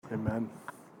Amen.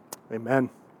 Amen.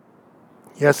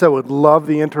 Yes, I would love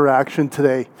the interaction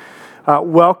today.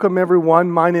 Welcome, everyone.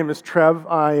 My name is Trev.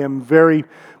 I am very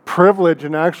privileged,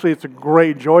 and actually it's a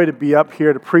great joy to be up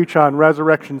here to preach on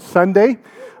Resurrection Sunday.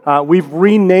 We've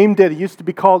renamed it. It used to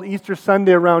be called Easter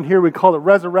Sunday around here. We call it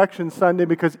Resurrection Sunday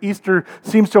because Easter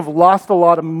seems to have lost a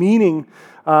lot of meaning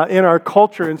in our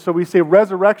culture. And so we say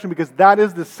resurrection because that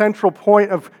is the central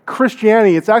point of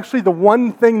Christianity. It's actually the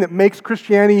one thing that makes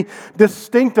Christianity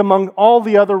distinct among all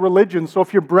the other religions. So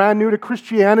if you're brand new to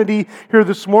Christianity here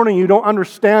this morning, you don't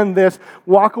understand this,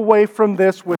 walk away from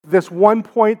this with this one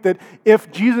point that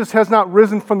if Jesus has not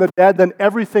risen from the dead, then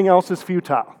everything else is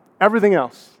futile. Everything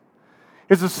else.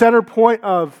 It's the center point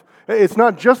of, it's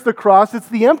not just the cross, it's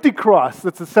the empty cross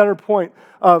that's the center point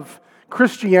of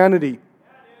Christianity.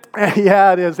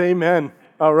 Yeah, it is. Amen.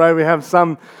 All right, we have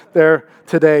some there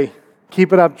today.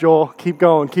 Keep it up, Joel. Keep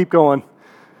going. Keep going.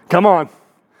 Come on.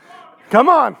 Come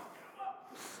on.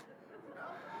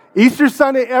 Easter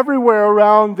Sunday, everywhere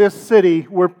around this city,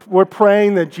 we're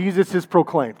praying that Jesus is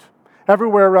proclaimed.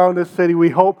 Everywhere around this city, we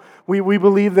hope, we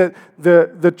believe that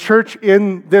the church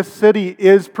in this city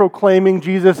is proclaiming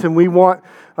Jesus, and we want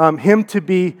Him to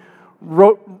be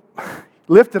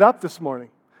lifted up this morning.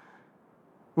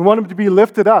 We want Him to be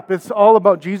lifted up. It's all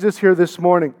about Jesus here this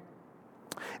morning.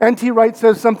 N.T. Wright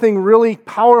says something really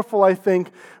powerful, I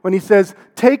think, when he says,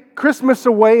 take Christmas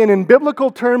away, and in biblical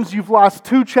terms, you've lost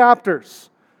 2 chapters.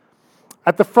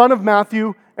 At the front of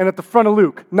Matthew and at the front of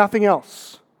Luke. Nothing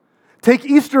else. Take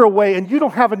Easter away, and you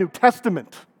don't have a New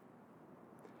Testament.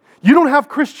 You don't have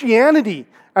Christianity,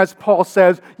 as Paul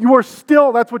says. You are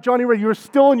still, that's what Johnny read, you are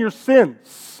still in your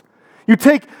sins. You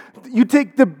take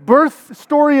the birth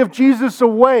story of Jesus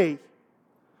away,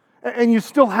 and you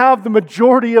still have the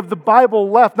majority of the Bible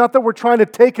left. Not that we're trying to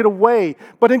take it away,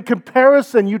 but in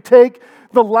comparison, you take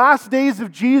the last days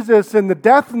of Jesus and the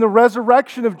death and the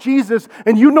resurrection of Jesus,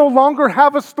 and you no longer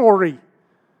have a story.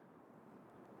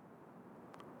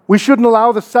 We shouldn't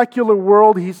allow the secular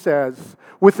world, he says,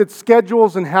 with its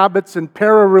schedules and habits and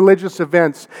para-religious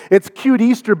events, its cute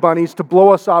Easter bunnies to blow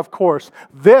us off course.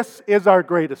 This is our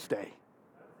greatest day.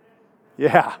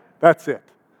 Yeah, that's it.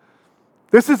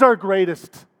 This is our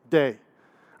greatest day.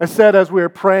 I said as we were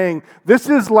praying, this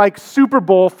is like Super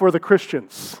Bowl for the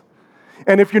Christians.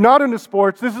 And if you're not into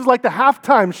sports, this is like the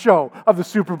halftime show of the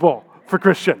Super Bowl for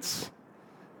Christians.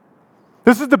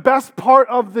 This is the best part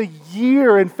of the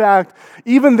year. In fact,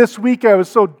 even this week I was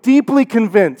so deeply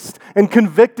convinced and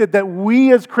convicted that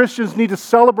we as Christians need to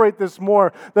celebrate this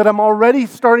more that I'm already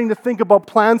starting to think about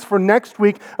plans for next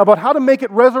week about how to make it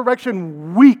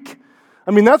Resurrection Week. I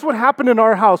mean, that's what happened in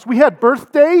our house. We had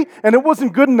birthday and it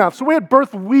wasn't good enough, so we had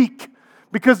birth week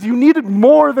because you needed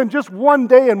more than just one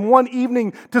day and one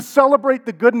evening to celebrate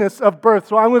the goodness of birth.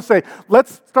 So I'm going to say,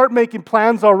 let's start making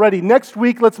plans already. Next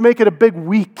week, let's make it a big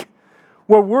week,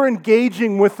 where we're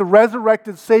engaging with the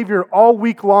resurrected Savior all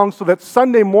week long so that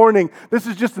Sunday morning, this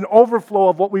is just an overflow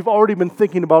of what we've already been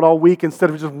thinking about all week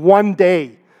instead of just one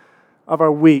day of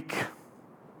our week.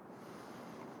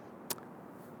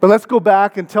 But let's go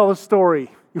back and tell a story.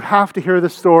 You have to hear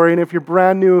the story. And if you're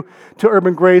brand new to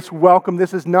Urban Grace, welcome.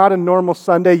 This is not a normal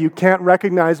Sunday. You can't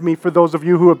recognize me for those of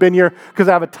you who have been here because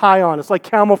I have a tie on. It's like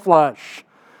camouflage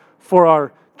for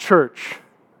our church.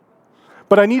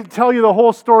 But I need to tell you the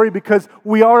whole story because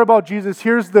we are about Jesus.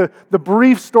 Here's the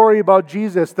brief story about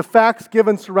Jesus, the facts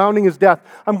given surrounding His death.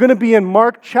 I'm going to be in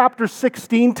Mark chapter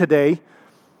 16 today,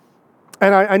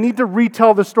 and I need to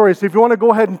retell the story. So if you want to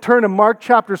go ahead and turn to Mark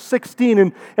chapter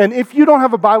 16, and if you don't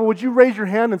have a Bible, would you raise your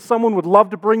hand and someone would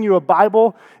love to bring you a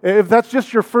Bible? If that's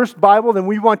just your first Bible, then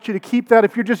we want you to keep that.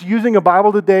 If you're just using a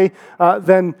Bible today,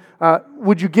 then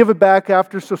would you give it back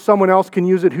after so someone else can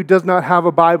use it who does not have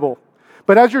a Bible?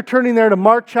 But as you're turning there to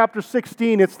Mark chapter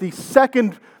 16, it's the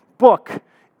second book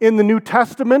in the New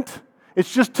Testament.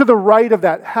 It's just to the right of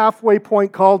that halfway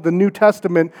point called the New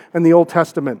Testament and the Old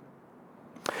Testament.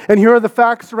 And here are the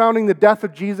facts surrounding the death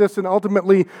of Jesus and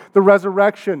ultimately the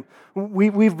resurrection.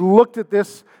 We've looked at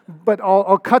this, but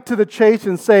I'll cut to the chase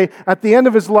and say at the end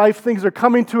of His life, things are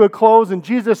coming to a close, and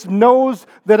Jesus knows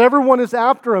that everyone is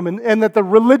after Him and that the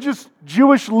religious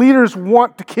Jewish leaders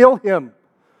want to kill Him.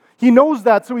 He knows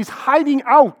that, so He's hiding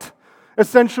out,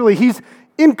 essentially. He's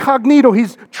incognito.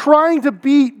 He's trying to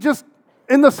be just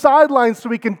in the sidelines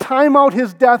so He can time out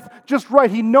His death just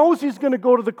right. He knows He's going to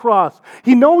go to the cross.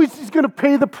 He knows He's going to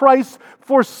pay the price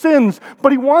for sins,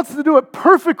 but He wants to do it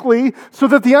perfectly so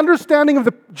that the understanding of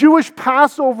the Jewish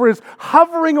Passover is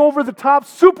hovering over the top,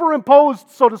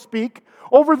 superimposed, so to speak,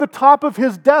 over the top of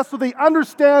His death so they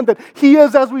understand that He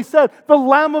is, as we said, the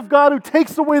Lamb of God who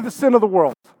takes away the sin of the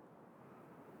world.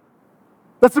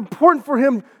 That's important for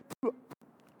Him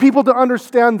people to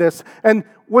understand this. And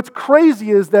what's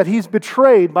crazy is that he's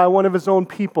betrayed by one of his own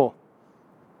people.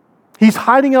 He's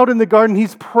hiding out in the garden.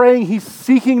 He's praying. He's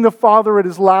seeking the Father at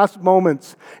his last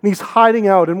moments. And he's hiding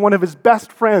out. And one of his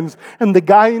best friends and the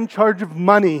guy in charge of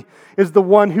money is the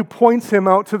one who points him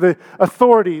out to the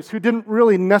authorities who didn't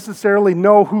really necessarily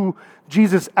know who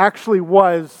Jesus actually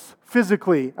was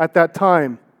physically at that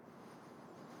time.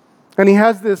 And he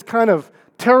has this kind of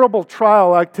terrible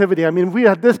trial activity. I mean, if we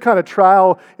had this kind of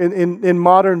trial in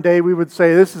modern day, we would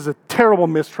say this is a terrible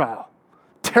mistrial.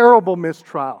 Terrible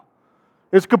mistrial.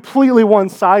 It's completely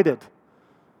one-sided.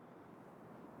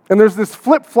 And there's this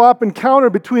flip-flop encounter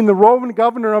between the Roman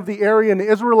governor of the area and the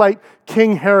Israelite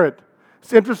King Herod.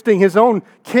 It's interesting, his own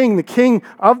king, the king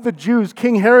of the Jews,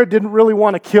 King Herod didn't really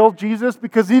want to kill Jesus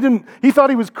because he thought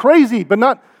he was crazy, but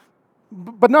not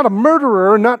a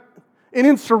murderer, not an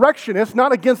insurrectionist,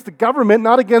 not against the government,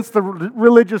 not against the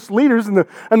religious leaders. And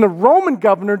the Roman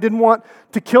governor didn't want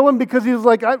to kill him because he was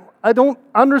like, I don't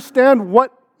understand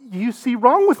what you see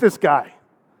wrong with this guy.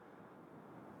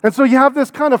 And so you have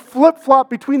this kind of flip-flop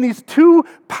between these two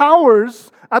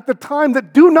powers at the time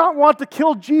that do not want to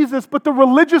kill Jesus, but the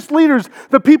religious leaders,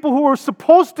 the people who were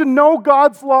supposed to know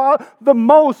God's law the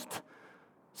most,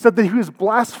 said that he was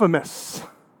blasphemous.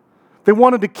 They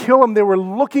wanted to kill him. They were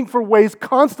looking for ways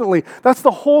constantly. That's the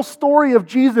whole story of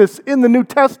Jesus in the New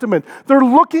Testament.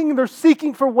 They're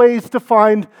seeking for ways to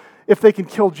find if they can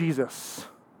kill Jesus.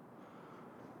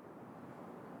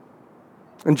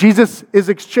 And Jesus is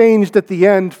exchanged at the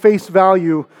end, face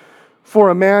value, for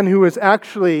a man who is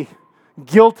actually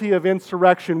guilty of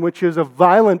insurrection, which is a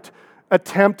violent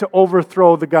attempt to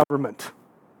overthrow the government.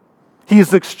 He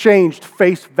is exchanged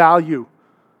face value,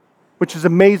 which is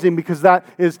amazing because that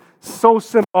is so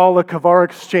symbolic of our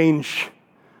exchange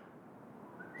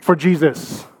for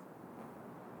Jesus.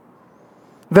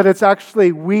 That it's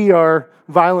actually we are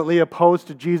violently opposed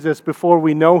to Jesus before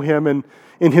we know him, and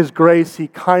in his grace, he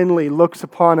kindly looks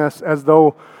upon us as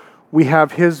though we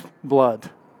have his blood.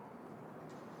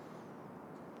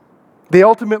 They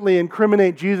ultimately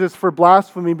incriminate Jesus for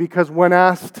blasphemy because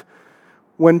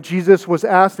when Jesus was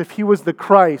asked if he was the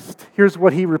Christ, here's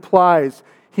what he replies.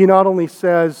 He not only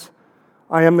says,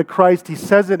 I am the Christ, he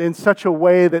says it in such a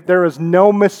way that there is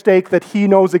no mistake that he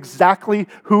knows exactly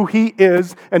who he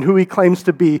is and who he claims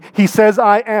to be. He says,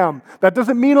 I am. That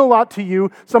doesn't mean a lot to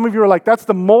you. Some of you are like, that's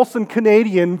the Molson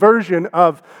Canadian version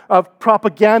of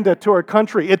propaganda to our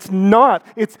country. It's not.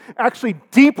 It's actually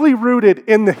deeply rooted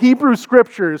in the Hebrew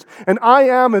Scriptures. And I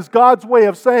am is God's way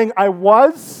of saying, I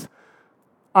was,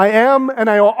 I am, and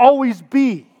I will always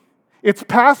be. It's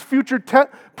past, future,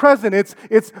 present.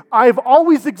 It's I've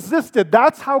always existed.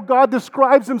 That's how God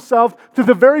describes himself to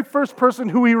the very first person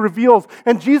who he reveals.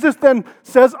 And Jesus then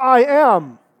says, I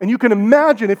am. And you can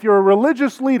imagine if you're a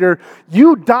religious leader,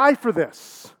 you die for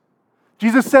this.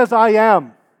 Jesus says, I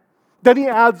am. Then he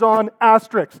adds on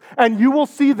asterisks. And you will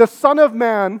see the Son of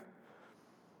Man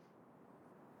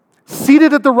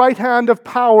seated at the right hand of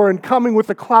power and coming with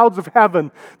the clouds of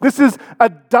heaven. This is a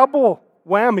double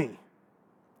whammy.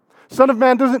 Son of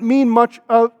Man doesn't mean much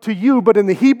to you, but in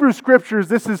the Hebrew Scriptures,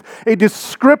 this is a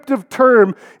descriptive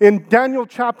term in Daniel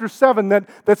chapter 7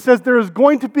 that says there is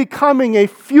going to be coming a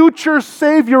future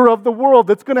Savior of the world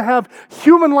that's going to have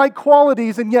human-like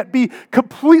qualities and yet be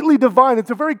completely divine. It's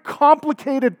a very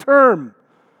complicated term.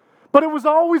 But it was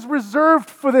always reserved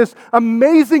for this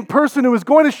amazing person who was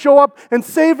going to show up and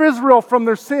save Israel from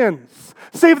their sins,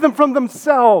 save them from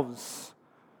themselves.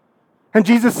 And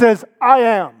Jesus says, I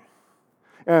am.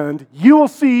 And you will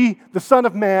see the Son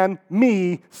of Man,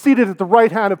 me, seated at the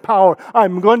right hand of power.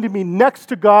 I'm going to be next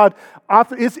to God.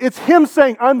 It's him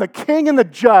saying, I'm the king and the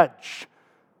judge.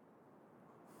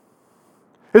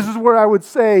 This is where I would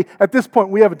say, at this point,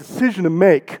 we have a decision to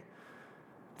make.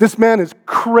 This man is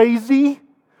crazy,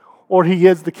 or he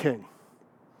is the king.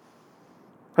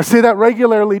 I say that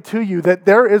regularly to you, that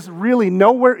there is really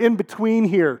nowhere in between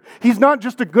here. He's not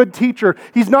just a good teacher.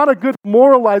 He's not a good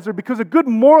moralizer, because a good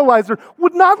moralizer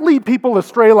would not lead people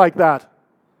astray like that.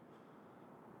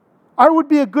 I would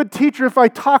be a good teacher if I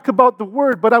talk about the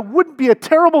Word, but I wouldn't be a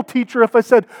terrible teacher if I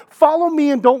said, follow me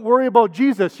and don't worry about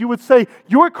Jesus. You would say,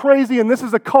 you're crazy and this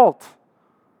is a cult.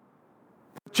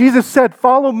 Jesus said,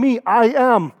 follow me, I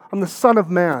am. I'm the Son of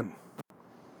Man.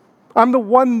 I'm the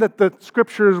one that the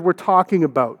Scriptures were talking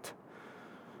about.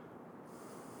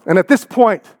 And at this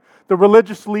point, the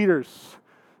religious leaders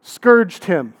scourged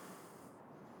him,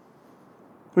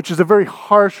 which is a very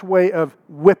harsh way of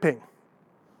whipping.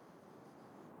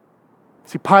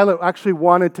 See, Pilate actually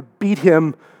wanted to beat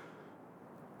him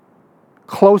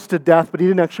close to death, but he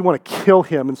didn't actually want to kill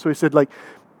him. And so he said,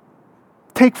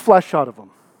 take flesh out of him.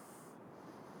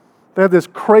 They had this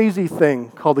crazy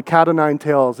thing called the cat o' nine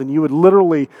tails, and you would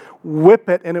literally whip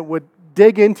it, and it would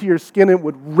dig into your skin, and it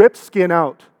would rip skin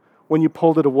out when you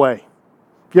pulled it away.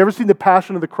 If you ever seen The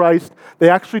Passion of the Christ, they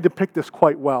actually depict this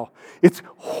quite well. It's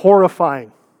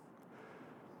horrifying.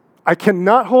 I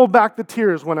cannot hold back the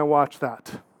tears when I watch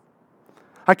that.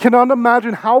 I cannot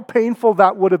imagine how painful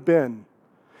that would have been.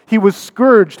 He was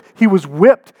scourged, he was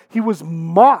whipped, he was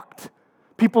mocked.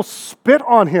 People spit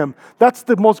on him. That's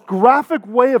the most graphic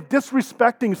way of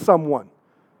disrespecting someone.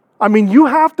 I mean, you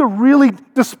have to really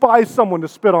despise someone to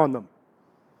spit on them.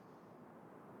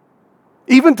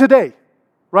 Even today,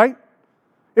 right?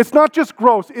 It's not just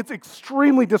gross, it's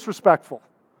extremely disrespectful.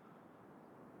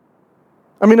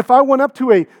 I mean, if I went up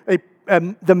to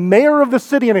the mayor of the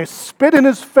city and I spit in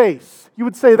his face, you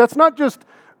would say that's not just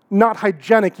not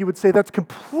hygienic, you would say that's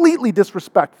completely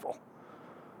disrespectful.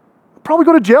 I'd probably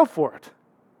go to jail for it.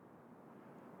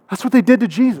 That's what they did to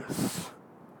Jesus.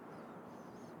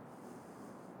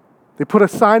 They put a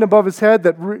sign above his head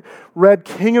that read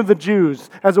King of the Jews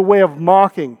as a way of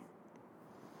mocking.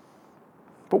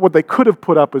 But what they could have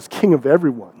put up was King of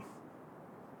everyone.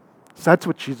 So that's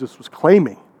what Jesus was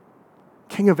claiming.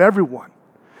 King of everyone.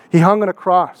 He hung on a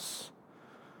cross.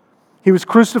 He was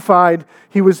crucified.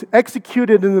 He was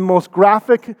executed in the most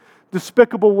graphic,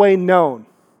 despicable way known.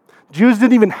 Jews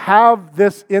didn't even have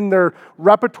this in their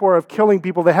repertoire of killing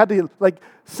people. They had to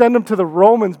send them to the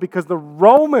Romans because the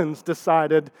Romans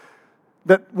decided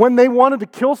that when they wanted to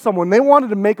kill someone, they wanted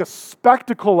to make a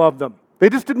spectacle of them. They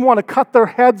just didn't want to cut their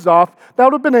heads off. That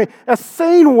would have been a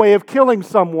sane way of killing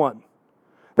someone.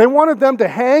 They wanted them to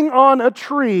hang on a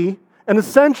tree, and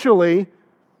essentially,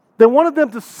 they wanted them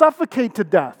to suffocate to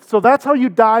death. So that's how you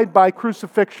died by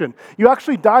crucifixion. You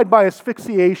actually died by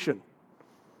asphyxiation.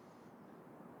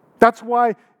 That's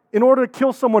why, in order to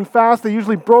kill someone fast, they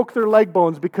usually broke their leg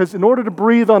bones, because in order to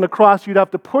breathe on the cross, you'd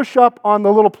have to push up on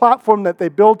the little platform that they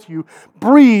built you,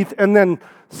 breathe, and then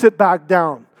sit back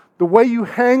down. The way you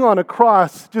hang on a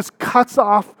cross just cuts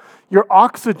off your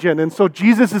oxygen, and so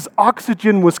Jesus'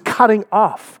 oxygen was cutting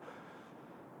off.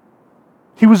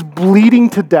 He was bleeding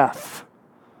to death.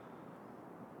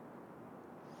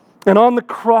 And on the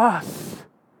cross,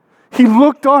 he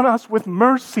looked on us with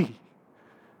mercy.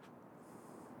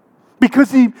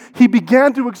 Because he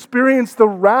began to experience the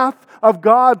wrath of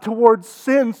God towards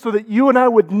sin so that you and I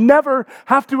would never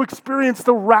have to experience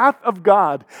the wrath of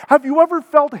God. Have you ever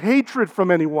felt hatred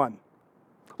from anyone?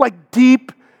 Like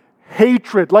deep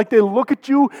hatred. Like they look at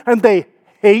you and they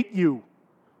hate you.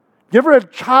 You ever had a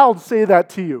child say that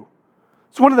to you?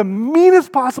 It's one of the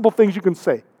meanest possible things you can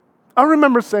say. I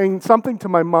remember saying something to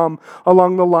my mom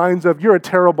along the lines of, "You're a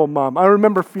terrible mom." I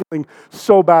remember feeling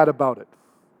so bad about it.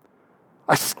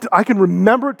 I can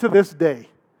remember it to this day.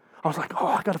 I was like,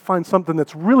 I got to find something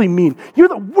that's really mean. You're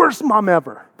the worst mom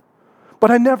ever.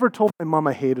 But I never told my mom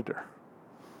I hated her.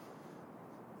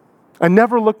 I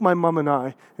never looked my mom in the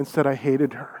eye and said I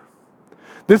hated her.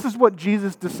 This is what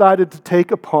Jesus decided to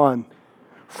take upon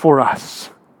for us.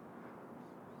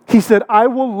 He said, I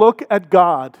will look at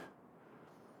God,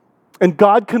 and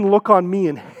God can look on me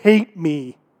and hate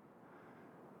me,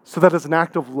 so that as an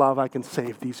act of love, I can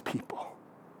save these people.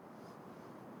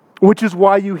 Which is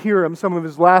why you hear him, some of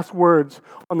his last words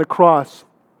on the cross,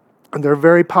 and they're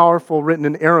very powerful, written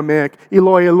in Aramaic,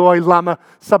 Eloi, Eloi, lama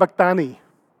sabachthani,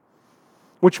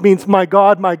 which means, my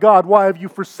God, why have you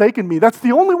forsaken me? That's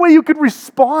the only way you could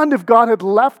respond if God had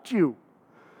left you.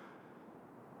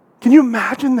 Can you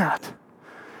imagine that?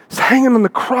 He's hanging on the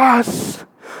cross.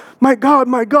 My God,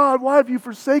 why have you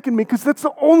forsaken me? Because that's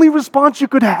the only response you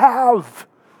could have.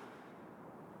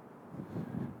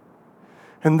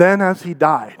 And then as he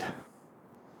died,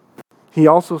 he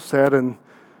also said, and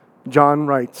John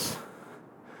writes,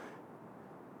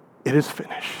 it is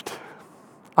finished.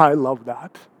 I love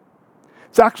that.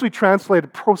 It's actually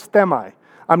translated prosthemi.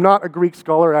 I'm not a Greek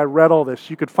scholar. I read all this.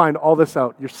 You could find all this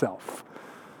out yourself.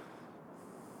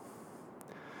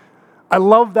 I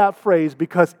love that phrase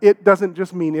because it doesn't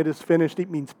just mean it is finished. It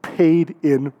means paid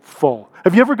in full.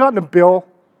 Have you ever gotten a bill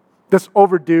that's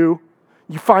overdue?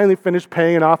 You finally finish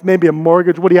paying it off. Maybe a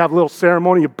mortgage. What do you have? A little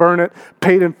ceremony. You burn it.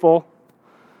 Paid in full.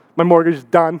 My mortgage is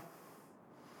done.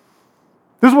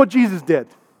 This is what Jesus did.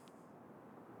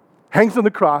 Hangs on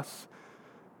the cross.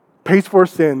 Pays for our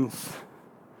sins.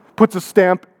 Puts a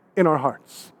stamp in our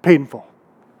hearts. Paid in full.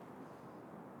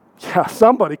 Yeah,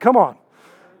 somebody, come on.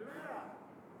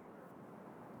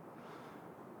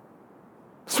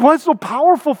 That's why it's so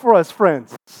powerful for us,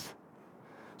 friends.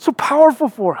 So powerful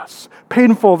for us. Paid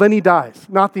in full, then he dies.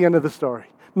 Not the end of the story.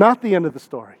 Not the end of the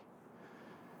story.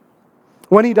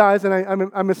 When he dies,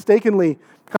 and I mistakenly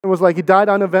kind of was like, he died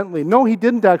uneventfully. No, he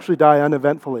didn't actually die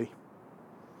uneventfully.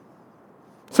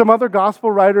 Some other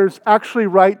gospel writers actually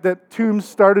write that tombs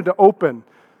started to open.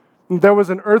 There was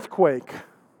an earthquake.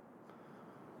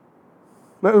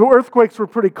 Now, earthquakes were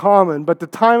pretty common, but to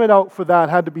time it out for that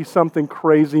had to be something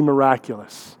crazy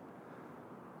miraculous.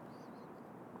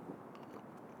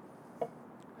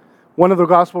 One of the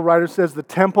gospel writers says the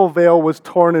temple veil was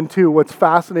torn in two. What's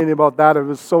fascinating about that, it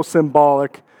was so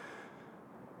symbolic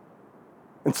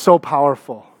and so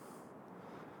powerful.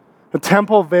 The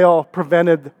temple veil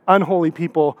prevented unholy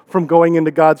people from going into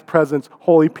God's presence,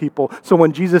 holy people. So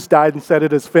when Jesus died and said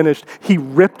it is finished, he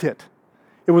ripped it.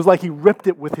 It was like he ripped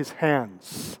it with his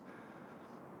hands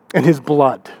and his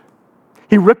blood.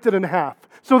 He ripped it in half.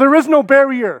 So there is no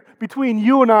barrier between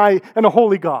you and I and a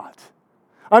holy God.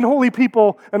 Unholy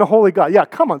people and a holy God. Yeah,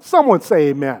 come on, someone say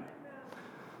amen.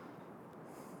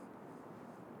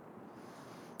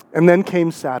 And then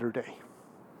came Saturday.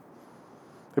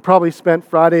 They probably spent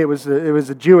Friday, it was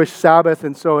a Jewish Sabbath,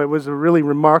 and so it was a really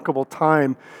remarkable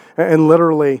time. And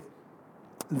literally,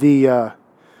 the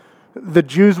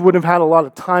Jews wouldn't have had a lot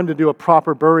of time to do a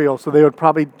proper burial, so they would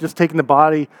probably just taken the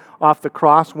body off the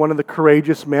cross. One of the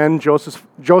courageous men,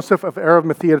 Joseph of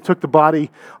Arimathea, took the body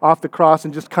off the cross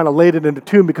and just kind of laid it in a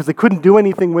tomb because they couldn't do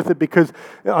anything with it because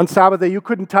on Sabbath day you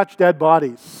couldn't touch dead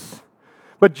bodies.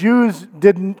 But Jews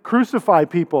didn't crucify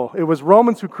people. It was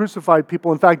Romans who crucified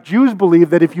people. In fact, Jews believed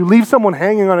that if you leave someone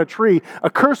hanging on a tree, a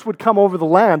curse would come over the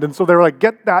land. And so they were like,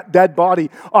 get that dead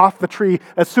body off the tree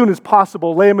as soon as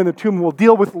possible. Lay him in the tomb. We'll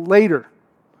deal with it later.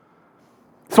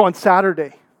 So on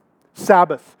Saturday,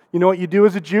 Sabbath, you know what you do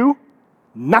as a Jew?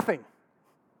 Nothing.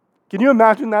 Can you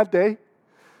imagine that day?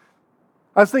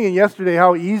 I was thinking yesterday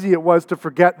how easy it was to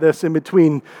forget this in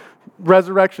between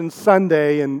Resurrection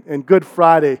Sunday and Good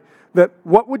Friday. That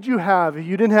what would you have if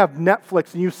you didn't have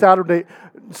Netflix and you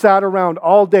sat around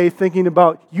all day thinking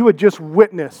about you had just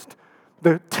witnessed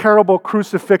the terrible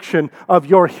crucifixion of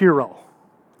your hero?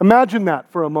 Imagine that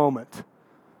for a moment.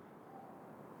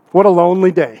 What a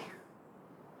lonely day.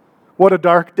 What a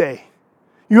dark day.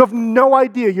 You have no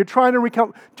idea. You're trying to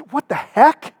recount. What the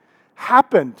heck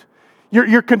happened?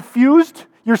 You're confused.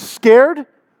 You're scared.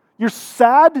 You're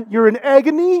sad. You're in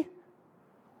agony.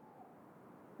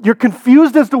 You're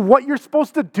confused as to what you're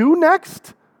supposed to do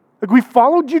next? Like, we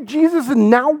followed you, Jesus, and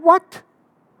now what?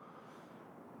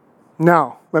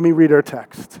 Now, let me read our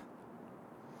text.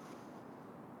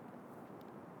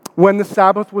 When the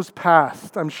Sabbath was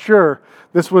passed, I'm sure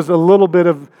this was a little bit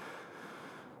of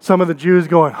some of the Jews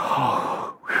going,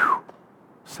 oh, whew,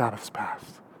 Sabbath's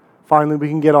passed. Finally, we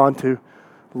can get on to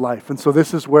life. And so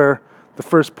this is where the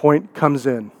first point comes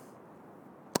in.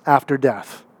 After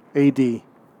death, A.D.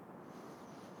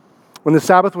 When the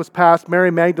Sabbath was passed, Mary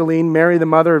Magdalene, Mary the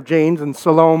mother of James, and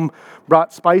Salome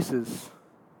bought spices,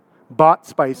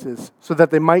 so that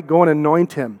they might go and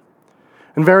anoint him.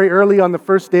 And very early on the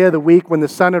first day of the week, when the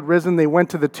sun had risen, they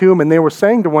went to the tomb, and they were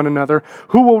saying to one another,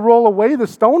 who will roll away the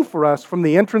stone for us from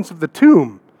the entrance of the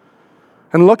tomb?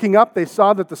 And looking up, they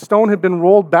saw that the stone had been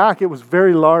rolled back. It was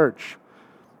very large.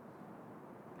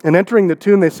 And entering the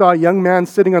tomb, they saw a young man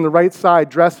sitting on the right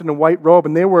side, dressed in a white robe,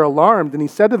 and they were alarmed. And he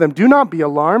said to them, do not be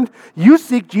alarmed. You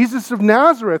seek Jesus of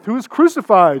Nazareth, who is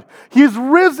crucified. He is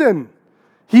risen.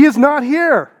 He is not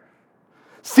here.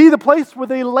 See the place where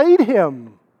they laid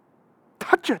him.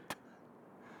 Touch it.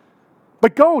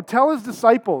 But go, tell his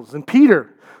disciples and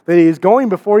Peter that he is going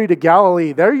before you to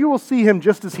Galilee. There you will see him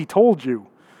just as he told you.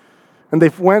 And they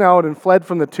went out and fled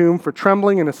from the tomb, for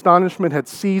trembling and astonishment had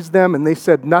seized them, and they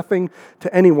said nothing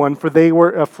to anyone, for they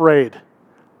were afraid.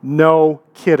 No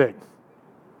kidding.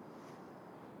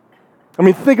 I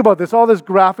mean, think about this, all this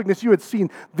graphicness you had seen.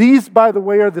 These, by the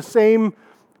way, are the same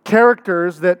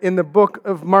characters that in the book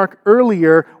of Mark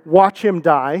earlier watch him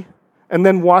die, and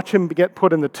then watch him get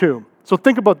put in the tomb. So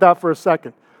think about that for a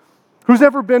second. Who's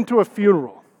ever been to a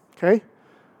funeral? Okay?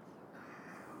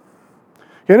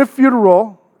 In a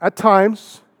funeral, at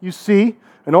times, you see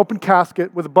an open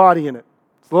casket with a body in it.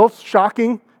 It's a little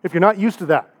shocking if you're not used to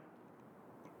that.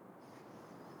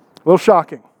 A little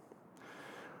shocking.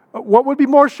 What would be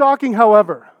more shocking,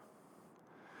 however,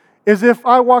 is if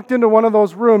I walked into one of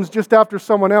those rooms just after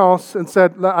someone else and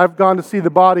said, I've gone to see the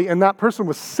body, and that person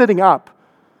was sitting up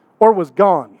or was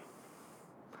gone.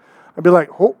 I'd be like,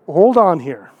 hold on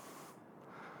here.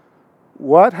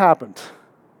 What happened?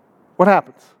 What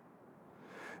happens?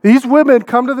 These women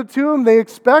come to the tomb,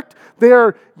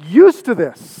 they're used to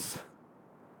this.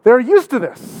 They're used to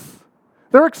this.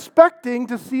 They're expecting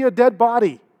to see a dead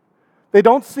body. They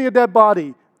don't see a dead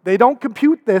body. They don't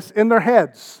compute this in their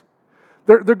heads.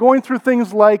 They're going through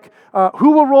things like, who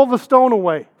will roll the stone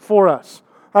away for us?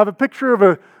 I have a picture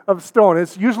of of stone.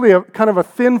 It's usually a kind of a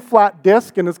thin, flat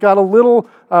disc, and it's got a little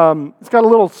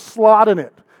slot in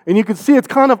it. And you can see it's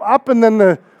kind of up, and then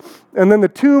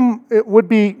the tomb,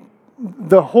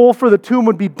 the hole for the tomb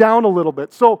would be down a little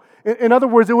bit. So, in other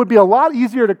words, it would be a lot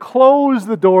easier to close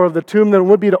the door of the tomb than it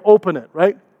would be to open it,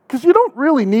 right? Because you don't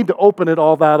really need to open it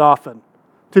all that often,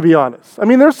 to be honest. I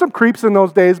mean, there's some creeps in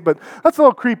those days, but that's a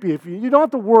little creepy. If you don't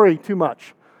have to worry too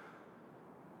much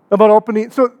about opening.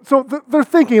 So they're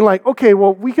thinking like, okay,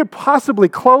 well, we could possibly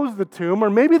close the tomb, or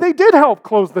maybe they did help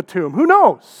close the tomb. Who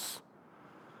knows?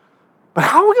 But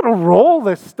how are we going to roll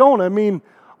this stone? I mean,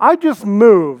 I just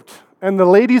moved, and the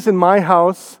ladies in my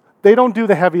house, they don't do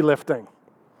the heavy lifting.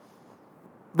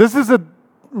 This is a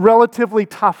relatively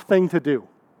tough thing to do.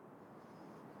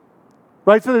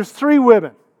 Right? So there's 3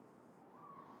 women.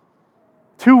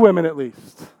 2 women at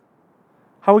least.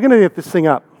 How are we going to get this thing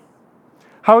up?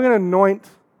 How are we going to anoint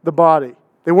the body?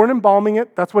 They weren't embalming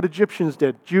it. That's what Egyptians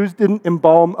did. Jews didn't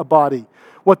embalm a body.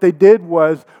 What they did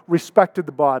was respected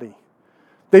the body.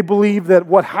 They believed that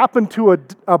what happened to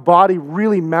a body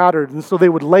really mattered, and so they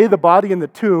would lay the body in the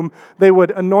tomb. They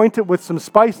would anoint it with some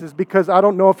spices, because I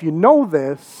don't know if you know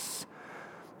this,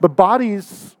 but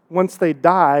bodies, once they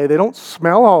die, they don't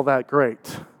smell all that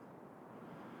great.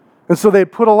 And so they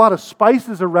put a lot of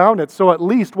spices around it, so at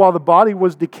least while the body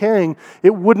was decaying,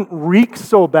 it wouldn't reek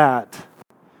so bad.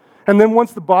 And then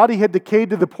once the body had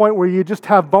decayed to the point where you just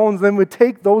have bones, then would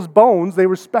take those bones, they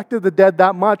respected the dead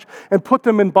that much, and put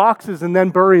them in boxes and then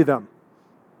bury them.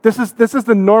 This is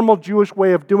the normal Jewish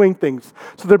way of doing things.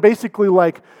 So they're basically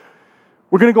like,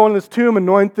 we're going to go into this tomb,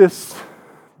 anoint this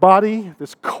body,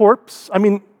 this corpse. I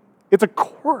mean, it's a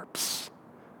corpse.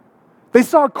 They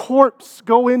saw a corpse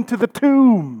go into the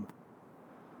tomb.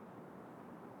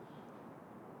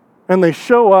 And they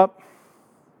show up.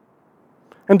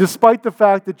 And despite the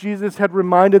fact that Jesus had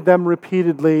reminded them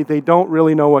repeatedly, they don't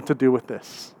really know what to do with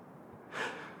this.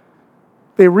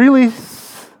 They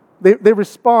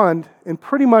respond in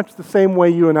pretty much the same way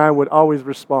you and I would always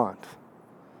respond.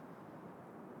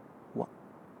 A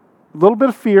little bit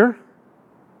of fear,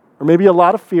 or maybe a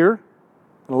lot of fear,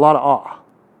 and a lot of awe.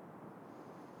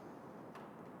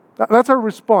 That's our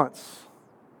response.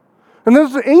 And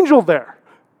there's an angel there,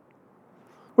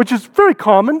 which is very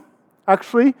common,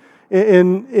 actually,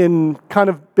 in kind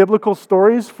of biblical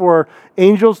stories for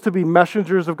angels to be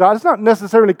messengers of God. It's not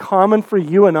necessarily common for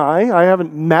you and I. I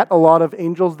haven't met a lot of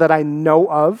angels that I know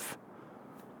of.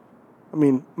 I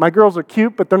mean, my girls are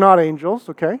cute, but they're not angels,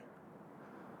 okay?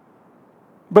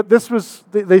 But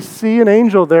they see an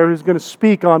angel there who's going to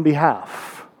speak on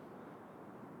behalf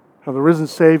of the risen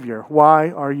Savior. Why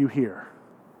are you here?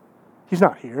 He's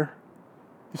not here.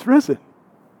 He's risen.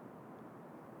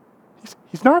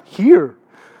 He's not here.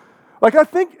 Like, I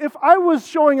think if I was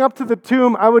showing up to the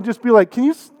tomb, I would just be like, can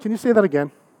you say that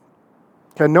again?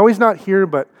 Okay, I know he's not here,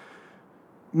 but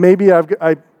maybe I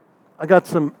got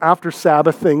some after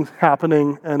Sabbath things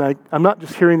happening, and I'm not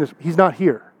just hearing this. He's not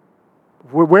here.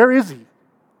 Where is he?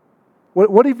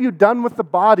 What have you done with the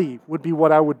body would be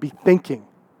what I would be thinking.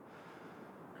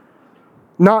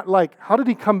 Not like, how did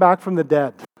he come back from the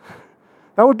dead?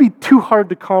 That would be too hard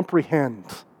to comprehend.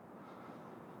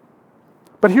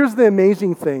 But here's the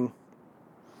amazing thing.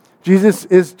 Jesus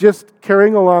is just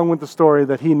carrying along with the story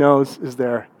that he knows is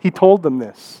there. He told them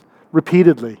this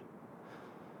repeatedly.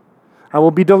 I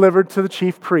will be delivered to the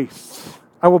chief priests.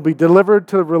 I will be delivered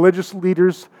to the religious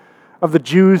leaders of the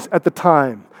Jews at the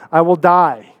time. I will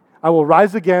die. I will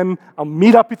rise again. I'll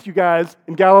meet up with you guys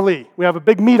in Galilee. We have a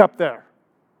big meetup there.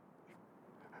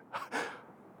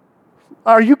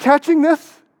 Are you catching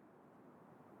this?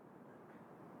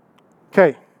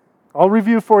 Okay, I'll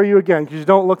review for you again because you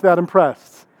don't look that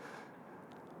impressed.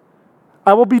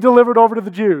 I will be delivered over to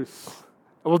the Jews.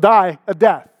 I will die a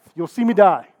death. You'll see me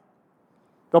die.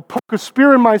 They'll poke a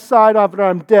spear in my side after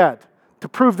I'm dead to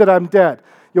prove that I'm dead.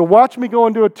 You'll watch me go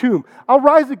into a tomb. I'll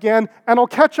rise again, and I'll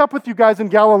catch up with you guys in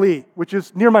Galilee, which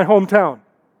is near my hometown.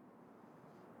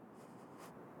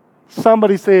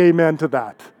 Somebody say amen to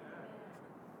that.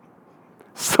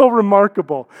 So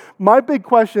remarkable. My big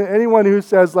question, anyone who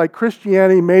says like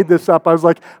Christianity made this up, I was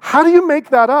like, how do you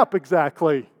make that up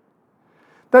exactly?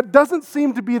 That doesn't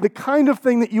seem to be the kind of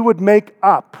thing that you would make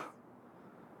up.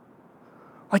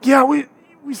 Like, yeah, we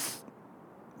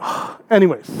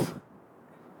anyways.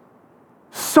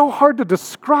 So hard to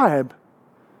describe.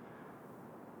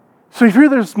 So if you're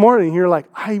there this morning, you're like,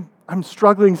 I'm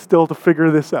struggling still to figure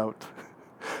this out.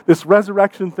 This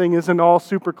resurrection thing isn't all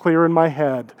super clear in my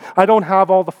head. I don't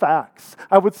have all the facts.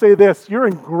 I would say this, you're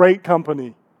in great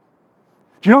company.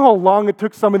 Do you know how long it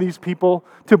took some of these people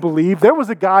to believe? There was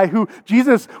a guy who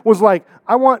Jesus was like,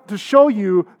 I want to show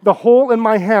you the hole in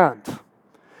my hand.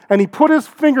 And he put his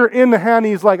finger in the hand,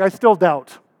 and he's like, I still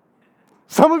doubt.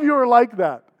 Some of you are like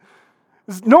that.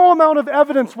 No amount of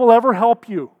evidence will ever help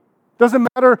you. Doesn't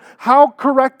matter how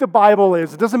correct the Bible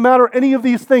is. It doesn't matter any of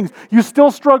these things. You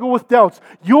still struggle with doubts.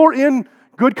 You're in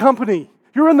good company.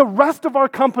 You're in the rest of our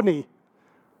company.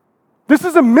 This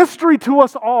is a mystery to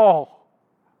us all.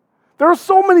 There are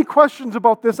so many questions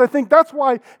about this. I think that's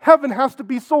why heaven has to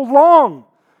be so long.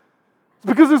 It's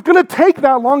because it's going to take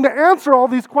that long to answer all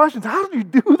these questions. How did you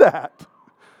do that?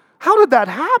 How did that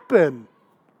happen?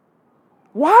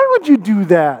 Why would you do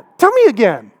that? Tell me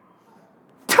again.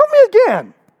 Tell me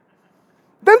again.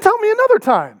 Then tell me another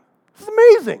time. This is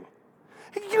amazing.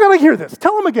 You got to hear this.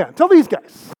 Tell them again. Tell these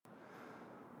guys.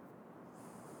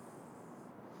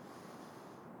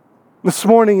 This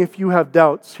morning, if you have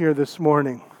doubts here this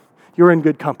morning, you're in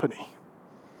good company.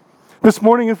 This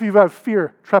morning, if you have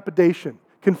fear, trepidation,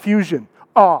 confusion,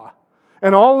 awe,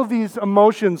 and all of these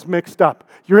emotions mixed up,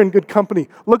 you're in good company.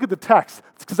 Look at the text.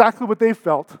 It's exactly what they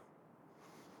felt.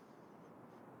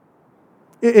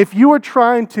 If you are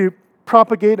trying to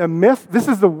propagate a myth, this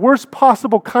is the worst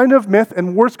possible kind of myth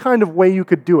and worst kind of way you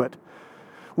could do it.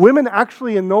 Women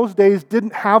actually in those days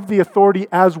didn't have the authority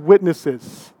as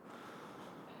witnesses.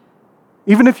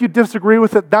 Even if you disagree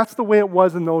with it, that's the way it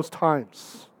was in those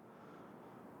times.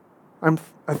 I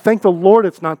thank the Lord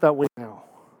it's not that way now.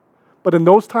 But in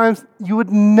those times, you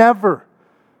would never,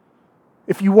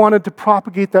 if you wanted to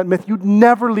propagate that myth, you'd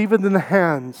never leave it in the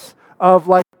hands of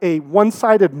like a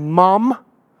one-sided mom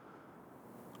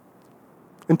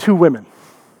and two women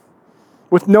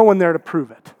with no one there to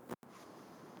prove it.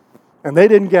 And they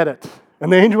didn't get it.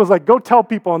 And the angel was like, go tell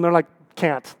people. And they're like,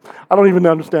 can't. I don't even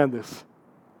understand this.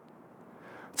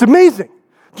 It's amazing.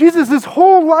 Jesus, his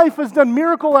whole life has done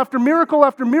miracle after miracle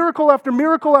after miracle after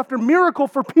miracle after miracle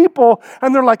for people.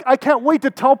 And they're like, I can't wait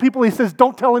to tell people. He says,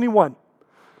 don't tell anyone.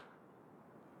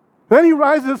 Then he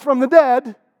rises from the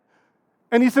dead.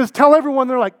 And he says, tell everyone.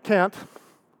 They're like, can't.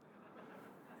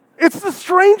 It's the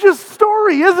strangest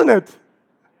story, isn't it?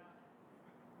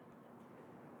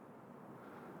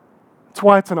 That's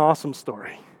why it's an awesome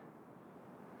story.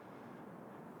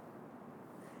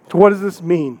 So what does this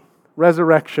mean?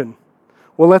 Resurrection.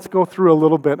 Well, let's go through a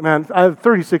little bit. Man, I have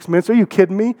 36 minutes. Are you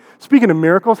kidding me? Speaking of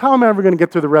miracles, how am I ever going to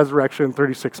get through the resurrection in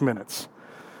 36 minutes?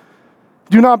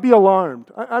 Do not be alarmed.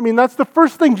 I mean, that's the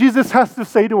first thing Jesus has to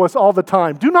say to us all the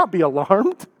time. Do not be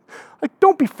alarmed. Like,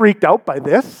 don't be freaked out by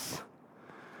this.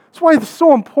 That's why it's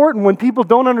so important when people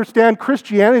don't understand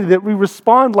Christianity that we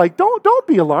respond like, don't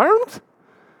be alarmed.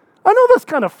 I know this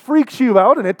kind of freaks you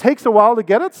out and it takes a while to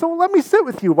get it, so let me sit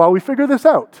with you while we figure this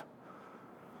out.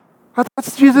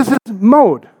 That's Jesus'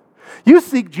 mode. You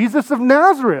seek Jesus of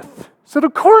Nazareth. So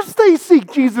of course they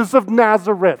seek Jesus of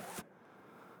Nazareth.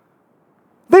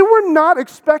 They were not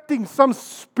expecting some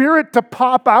spirit to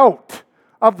pop out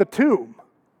of the tomb.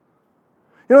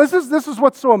 You know, this is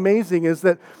what's so amazing is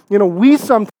that, you know, we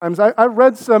sometimes, I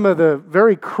read some of the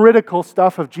very critical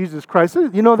stuff of Jesus Christ.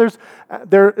 You know,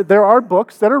 there are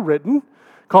books that are written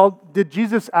called, Did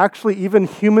Jesus Actually Even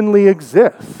Humanly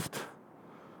Exist?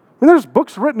 And there's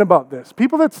books written about this.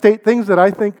 People that state things that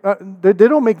I think, they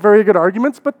don't make very good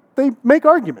arguments, but they make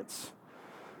arguments.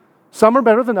 Some are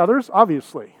better than others,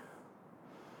 obviously.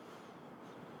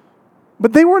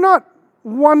 But they were not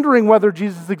wondering whether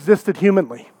Jesus existed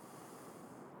humanly.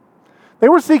 They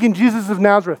were seeking Jesus of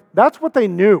Nazareth. That's what they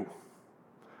knew.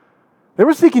 They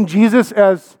were seeking Jesus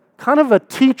as kind of a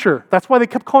teacher. That's why they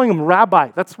kept calling him rabbi.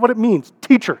 That's what it means,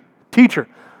 teacher. I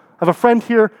have a friend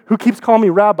here who keeps calling me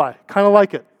rabbi. Kind of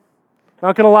like it.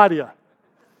 Not going to lie to you.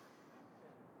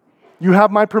 You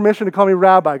have my permission to call me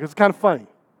rabbi because it's kind of funny.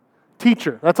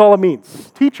 Teacher, that's all it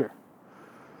means. Teacher.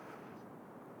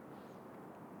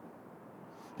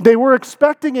 They were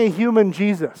expecting a human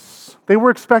Jesus. They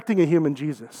weren't expecting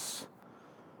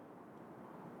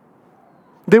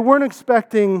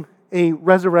a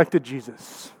resurrected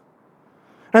Jesus.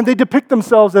 And they depict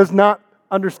themselves as not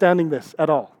understanding this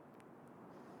at all.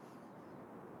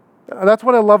 That's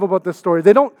what I love about this story.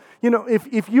 They don't, you know,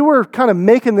 if you were kind of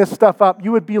making this stuff up,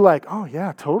 you would be like, oh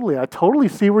yeah, totally. I totally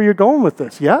see where you're going with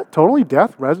this. Yeah, totally.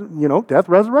 Death,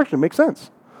 resurrection. Makes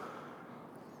sense.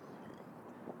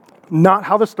 Not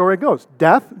how the story goes.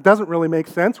 Death doesn't really make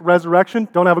sense. Resurrection,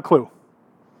 don't have a clue.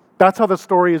 That's how the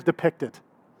story is depicted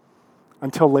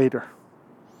until later.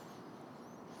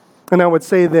 And I would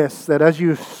say this, that as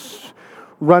you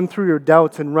run through your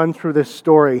doubts and run through this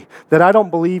story, that I don't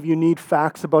believe you need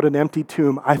facts about an empty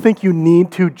tomb. I think you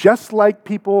need to, just like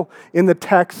people in the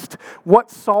text, what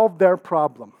solved their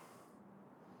problem?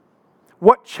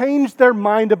 What changed their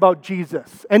mind about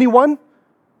Jesus? Anyone?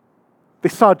 They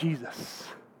saw Jesus.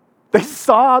 They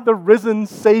saw the risen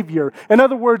Savior. In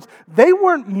other words, they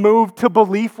weren't moved to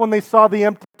belief when they saw the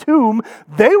empty tomb.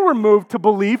 They were moved to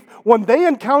belief when they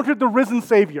encountered the risen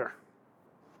Savior.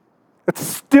 It's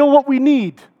still what we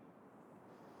need.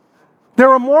 There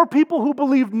are more people who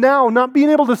believe now, not being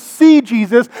able to see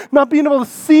Jesus, not being able to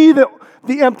see the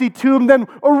empty tomb than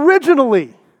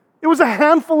originally. It was a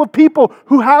handful of people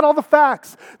who had all the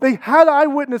facts. They had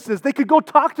eyewitnesses. They could go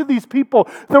talk to these people.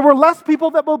 There were less people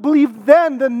that will believe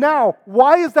then than now.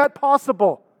 Why is that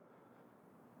possible?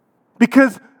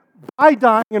 Because by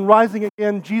dying and rising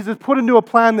again, Jesus put into a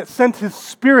plan that sent His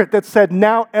Spirit that said,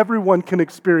 now everyone can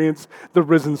experience the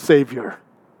risen Savior.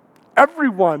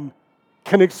 Everyone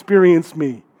can experience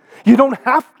me. You don't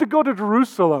have to go to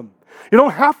Jerusalem. You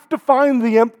don't have to find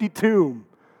the empty tomb.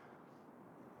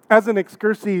 As an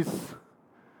excursus,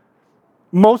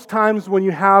 most times when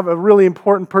you have a really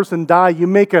important person die, you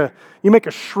make a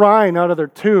shrine out of their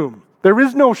tomb. There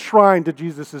is no shrine to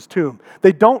Jesus' tomb.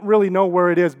 They don't really know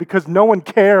where it is because no one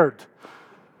cared.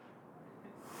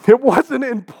 It wasn't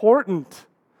important.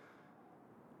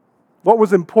 What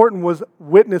was important was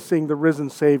witnessing the risen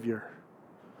Savior.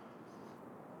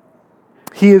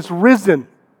 He is risen.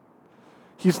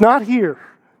 He's not here.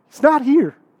 He's not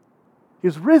here. He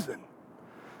is risen.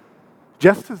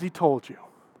 Just as He told you.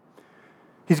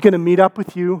 He's going to meet up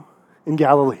with you in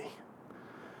Galilee,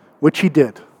 which He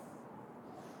did.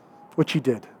 Which He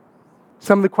did.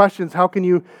 Some of the questions, how can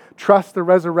you trust the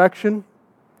resurrection?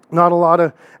 Not a lot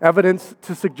of evidence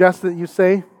to suggest that you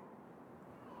say.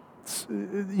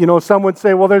 Some would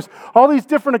say, well, there's all these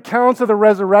different accounts of the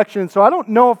resurrection, so I don't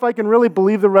know if I can really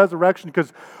believe the resurrection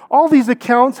because all these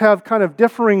accounts have kind of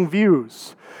differing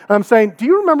views. And I'm saying, do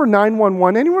you remember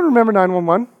 911? Anyone remember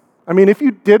 911? I mean, if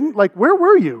you didn't, where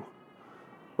were you?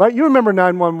 Right? You remember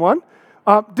 911.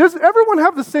 Does everyone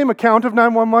have the same account of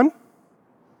 911?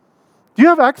 Do you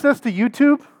have access to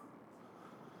YouTube?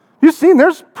 You've seen,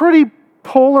 there's pretty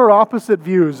polar opposite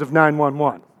views of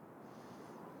 911.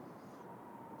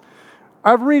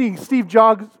 I'm reading Steve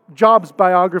Jobs'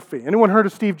 biography. Anyone heard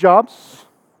of Steve Jobs?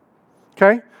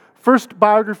 Okay. First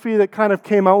biography that kind of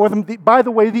came out with him. By the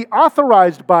way, the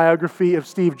authorized biography of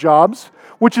Steve Jobs,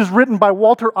 which is written by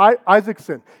Walter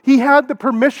Isaacson. He had the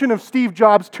permission of Steve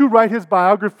Jobs to write his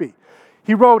biography.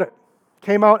 He wrote it.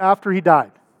 Came out after he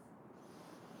died.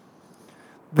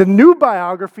 The new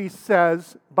biography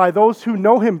says, by those who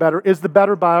know him better, is the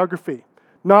better biography.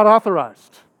 Not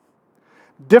authorized.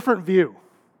 Different view.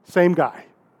 Same guy.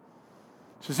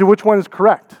 So see which one is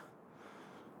correct?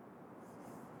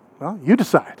 Well, you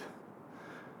decide.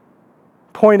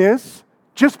 Point is,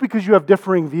 just because you have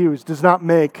differing views does not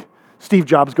make Steve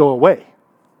Jobs go away.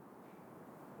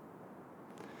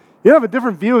 You have a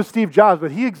different view of Steve Jobs,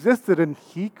 but he existed and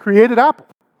he created Apple.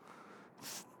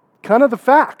 It's kind of the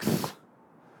facts.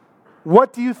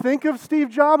 What do you think of Steve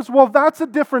Jobs? Well, that's a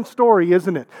different story,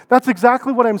 isn't it? That's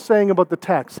exactly what I'm saying about the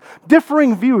text.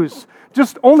 Differing views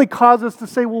just only cause us to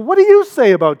say, well, what do you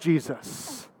say about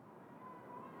Jesus?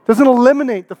 Doesn't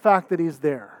eliminate the fact that He's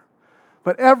there.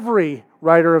 But every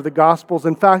writer of the Gospels,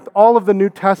 in fact, all of the New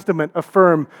Testament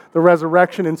affirm the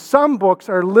resurrection. And some books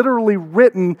are literally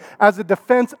written as a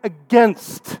defense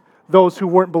against those who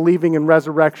weren't believing in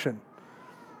resurrection.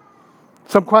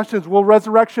 Some questions, will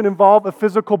resurrection involve a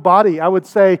physical body? I would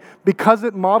say, because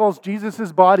it models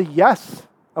Jesus' body, yes.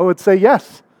 I would say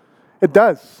yes, it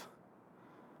does.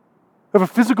 We have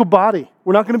a physical body.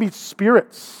 We're not going to be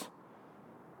spirits.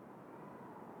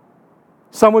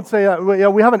 Some would say,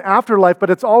 we have an afterlife, but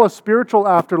it's all a spiritual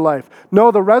afterlife.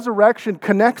 No, the resurrection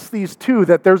connects these two,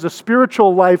 that there's a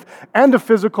spiritual life and a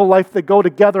physical life that go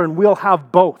together, and we'll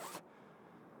have both.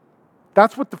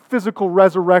 That's what the physical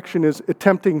resurrection is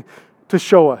attempting to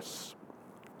show us.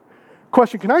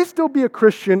 Question, can I still be a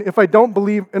Christian if I don't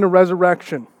believe in a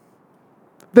resurrection?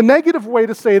 The negative way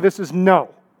to say this is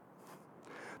no.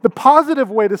 The positive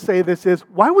way to say this is,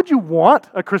 why would you want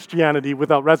a Christianity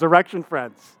without resurrection,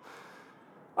 friends?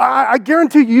 I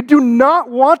guarantee you do not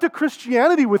want a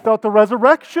Christianity without the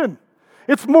resurrection.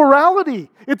 It's morality.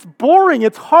 It's boring.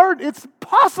 It's hard. It's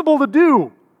impossible to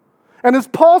do. And as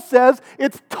Paul says,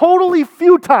 it's totally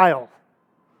futile.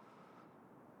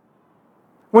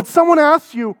 When someone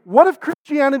asks you, what if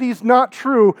Christianity is not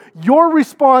true? Your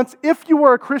response, if you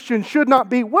were a Christian, should not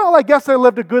be, well, I guess I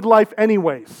lived a good life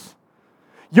anyways.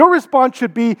 Your response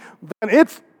should be, then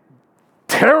it's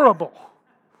terrible.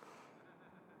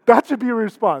 That should be your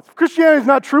response. If Christianity is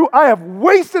not true, I have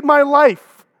wasted my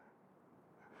life.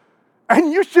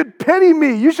 And you should pity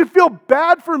me. You should feel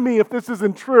bad for me if this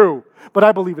isn't true. But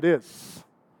I believe it is.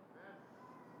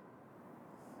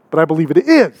 but I believe it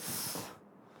is.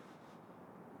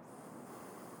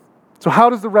 So how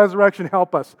does the resurrection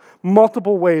help us?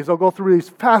 Multiple ways. I'll go through these as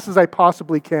fast as I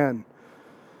possibly can.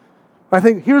 I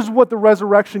think here's what the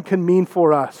resurrection can mean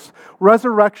for us.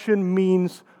 Resurrection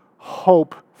means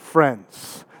hope,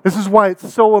 friends. This is why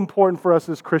it's so important for us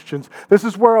as Christians. This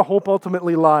is where our hope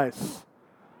ultimately lies.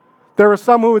 There are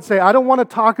some who would say, I don't want to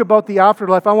talk about the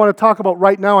afterlife. I want to talk about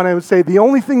right now. And I would say, the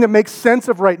only thing that makes sense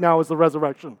of right now is the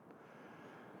resurrection.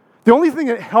 The only thing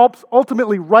that helps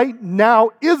ultimately right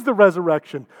now is the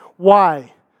resurrection.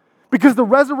 Why? Because the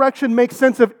resurrection makes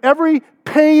sense of every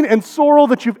pain and sorrow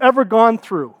that you've ever gone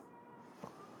through.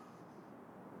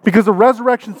 Because the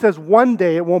resurrection says one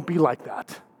day it won't be like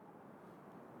that.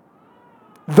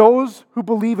 Those who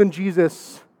believe in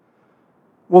Jesus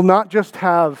will not just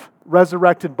have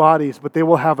resurrected bodies, but they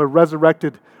will have a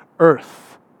resurrected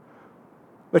earth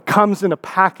that comes in a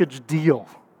package deal.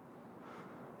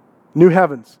 New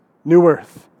heavens, new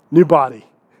earth, new body,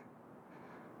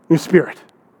 new spirit.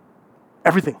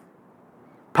 Everything.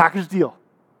 Package deal.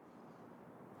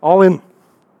 All in.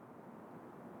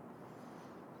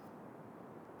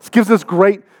 This gives us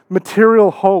great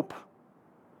material hope.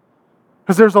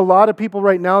 Because there's a lot of people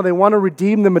right now, they want to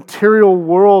redeem the material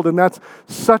world, and that's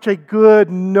such a good,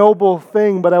 noble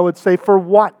thing. But I would say, for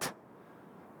what?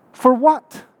 For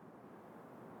what?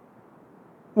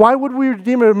 Why would we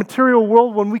redeem a material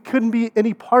world when we couldn't be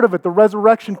any part of it? The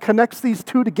resurrection connects these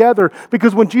two together,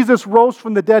 because when Jesus rose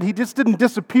from the dead, he just didn't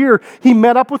disappear. He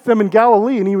met up with them in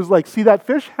Galilee, and he was like, see that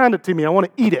fish? Hand it to me. I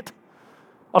want to eat it.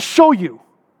 I'll show you.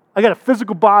 I got a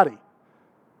physical body.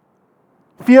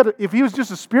 If he was just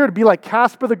a spirit, it'd be like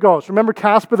Casper the ghost. Remember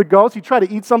Casper the ghost? He tried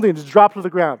to eat something and just dropped to the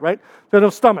ground, right? He had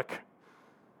no stomach.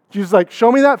 Jesus is like,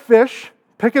 show me that fish,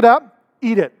 pick it up,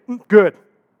 eat it. Good.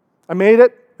 I made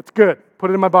it. It's good. Put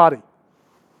it in my body.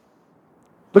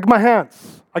 Look at my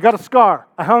hands. I got a scar.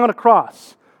 I hung on a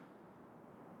cross.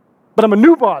 But I'm a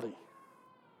new body.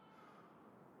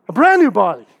 A brand new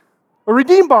body. A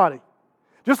redeemed body.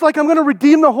 Just like I'm going to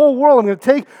redeem the whole world. I'm going to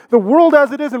take the world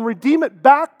as it is and redeem it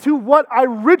back to what I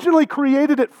originally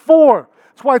created it for.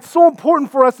 That's why it's so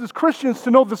important for us as Christians to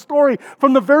know the story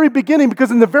from the very beginning, because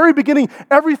in the very beginning,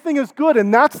 everything is good,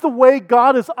 and that's the way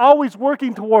God is always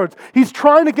working towards. He's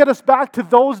trying to get us back to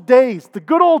those days, the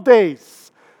good old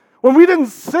days, when we didn't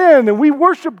sin, and we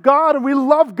worshiped God, and we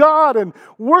loved God, and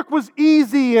work was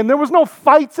easy, and there was no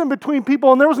fights in between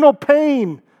people, and there was no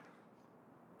pain.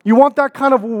 You want that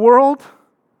kind of world?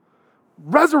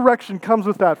 Resurrection comes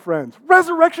with that, friends.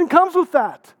 Resurrection comes with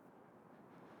that.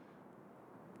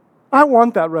 I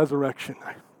want that resurrection,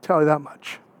 I tell you that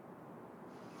much.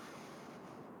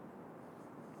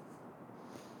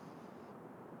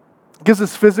 It gives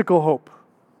us physical hope.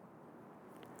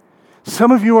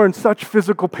 Some of you are in such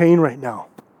physical pain right now.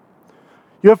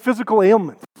 You have physical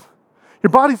ailments. Your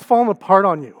body's falling apart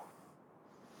on you.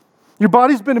 Your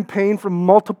body's been in pain for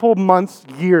multiple months,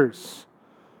 years,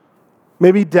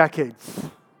 maybe decades,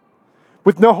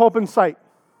 with no hope in sight.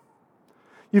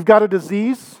 You've got a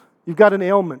disease, you've got an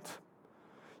ailment,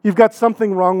 you've got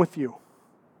something wrong with you.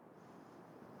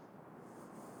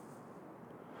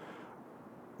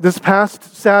 This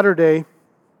past Saturday,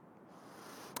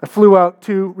 I flew out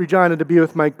to Regina to be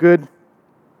with my good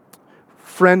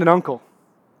friend and uncle,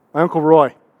 my Uncle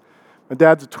Roy. My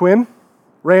dad's a twin,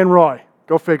 Ray and Roy,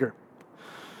 go figure.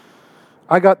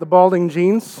 I got the balding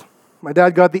genes. My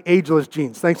dad got the ageless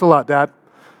genes. Thanks a lot, Dad.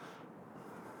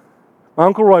 My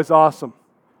Uncle Roy's awesome.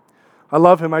 I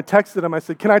love him. I texted him. I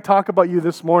said, can I talk about you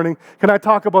this morning? Can I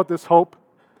talk about this hope?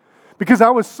 Because I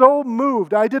was so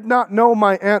moved. I did not know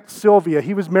my Aunt Sylvia.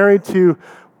 He was married to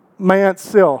my Aunt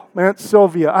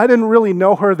Sylvia. I didn't really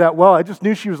know her that well. I just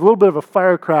knew she was a little bit of a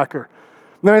firecracker.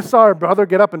 And then I saw her brother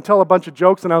get up and tell a bunch of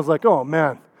jokes, and I was like, oh,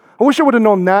 man. I wish I would have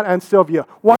known that Aunt Sylvia.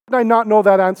 Why did I not know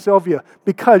that Aunt Sylvia?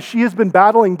 Because she has been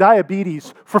battling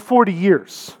diabetes for 40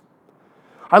 years.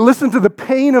 I listened to the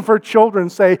pain of her children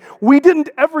say, we didn't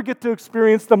ever get to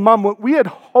experience the mom what we had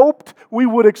hoped we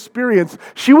would experience.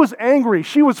 She was angry.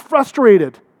 She was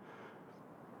frustrated.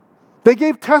 They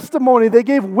gave testimony. They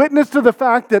gave witness to the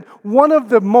fact that one of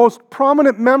the most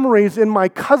prominent memories in my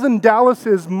cousin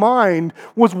Dallas's mind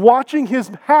was watching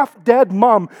his half-dead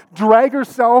mom drag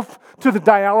herself to the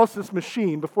dialysis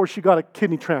machine before she got a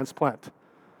kidney transplant.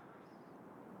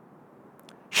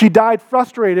 She died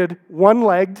frustrated,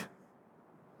 one-legged,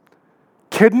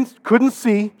 couldn't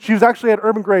see. She was actually at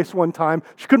Urban Grace one time.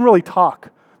 She couldn't really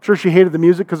talk. I'm sure she hated the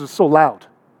music because it was so loud.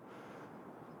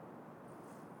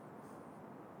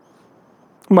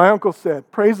 My uncle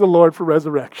said, praise the Lord for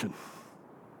resurrection.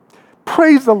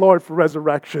 Praise the Lord for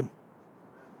resurrection.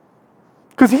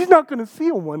 Because he's not going to see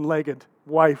a one-legged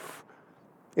wife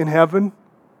in heaven,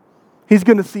 he's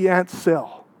going to see Aunt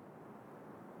Sil.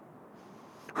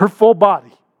 Her full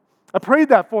body. I prayed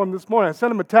that for him this morning. I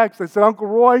sent him a text. I said, Uncle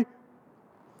Roy,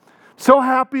 so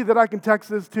happy that I can text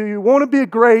this to you. Won't it be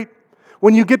great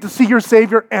when you get to see your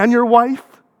Savior and your wife?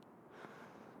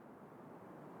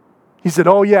 He said,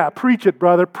 oh yeah, preach it,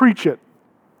 brother, preach it.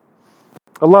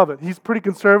 I love it. He's pretty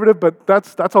conservative, but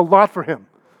that's a lot for him.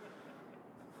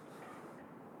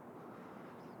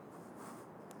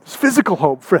 It's physical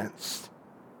hope, friends.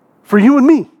 For you and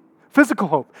me, physical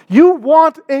hope. You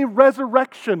want a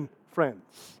resurrection, friends.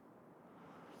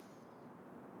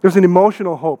 There's an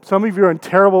emotional hope. Some of you are in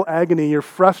terrible agony. You're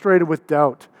frustrated with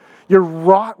doubt. You're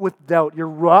wrought with doubt. You're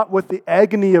wrought with the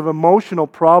agony of emotional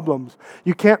problems.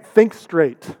 You can't think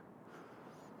straight.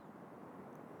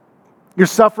 You're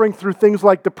suffering through things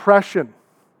like depression.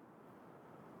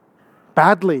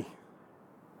 Badly.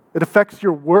 It affects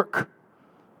your work.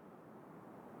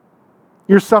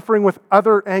 You're suffering with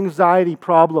other anxiety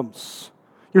problems.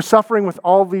 You're suffering with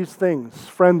all these things.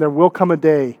 Friend, there will come a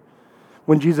day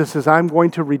when Jesus says, I'm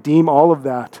going to redeem all of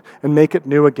that and make it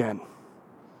new again.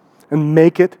 And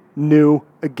make it new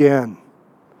again.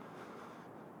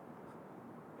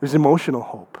 There's emotional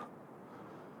hope.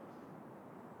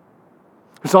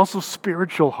 There's also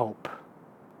spiritual hope.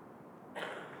 You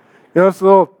know, this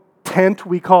little tent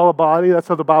we call a body, that's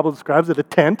how the Bible describes it, a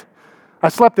tent. I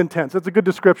slept in tents, that's a good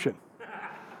description.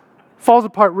 Falls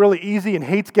apart really easy and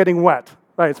hates getting wet.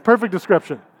 Right, it's a perfect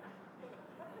description.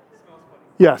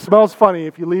 Yeah, smells funny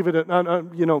if you leave it,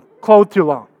 clothed too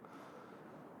long.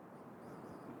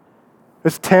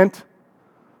 This tent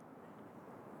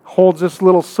holds this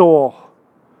little soul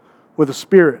with a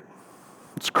spirit.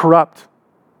 It's corrupt.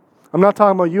 I'm not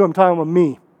talking about you, I'm talking about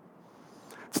me.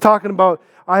 It's talking about,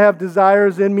 I have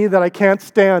desires in me that I can't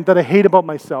stand, that I hate about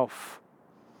myself.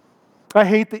 I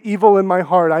hate the evil in my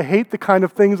heart. I hate the kind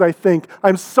of things I think.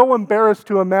 I'm so embarrassed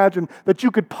to imagine that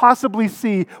you could possibly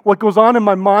see what goes on in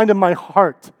my mind and my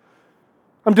heart.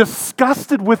 I'm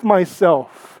disgusted with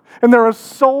myself. And there are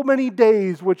so many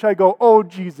days which I go, oh,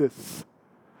 Jesus,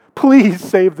 please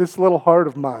save this little heart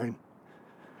of mine.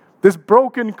 This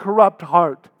broken, corrupt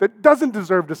heart that doesn't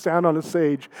deserve to stand on a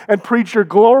stage and preach your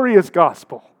glorious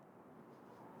gospel.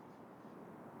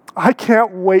 I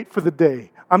can't wait for the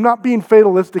day. I'm not being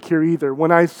fatalistic here either when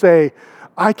I say,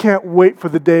 I can't wait for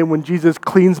the day when Jesus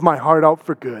cleans my heart out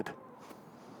for good.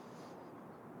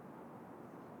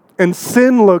 And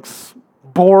sin looks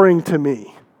boring to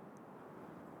me.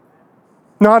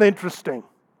 Not interesting.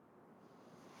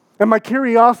 And my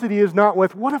curiosity is not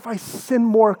with, what if I sin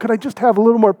more? Could I just have a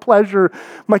little more pleasure?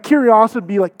 My curiosity would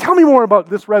be like, tell me more about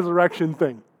this resurrection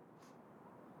thing.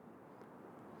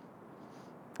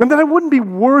 And then I wouldn't be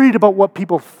worried about what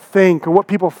people think or what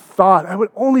people thought. I would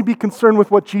only be concerned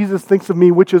with what Jesus thinks of me,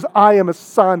 which is I am a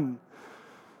son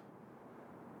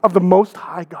of the Most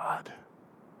High God.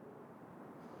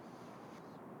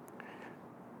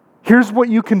 Here's what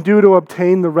you can do to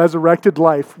obtain the resurrected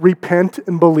life. Repent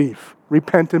and believe.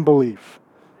 Repent and believe.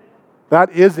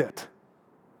 That is it.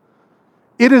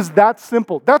 It is that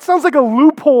simple. That sounds like a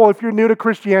loophole if you're new to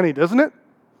Christianity, doesn't it?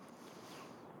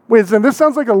 Wait, and this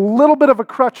sounds like a little bit of a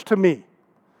crutch to me,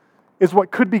 is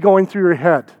what could be going through your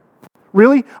head.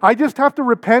 Really? I just have to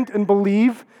repent and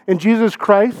believe in Jesus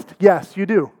Christ? Yes, you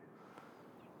do.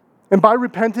 And by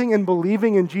repenting and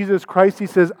believing in Jesus Christ, he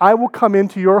says, I will come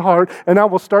into your heart and I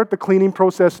will start the cleaning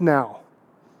process now.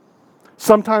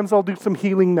 Sometimes I'll do some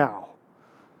healing now.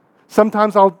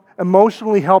 Sometimes I'll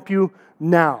emotionally help you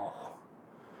now.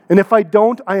 And if I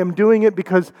don't, I am doing it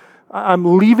because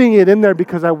I'm leaving it in there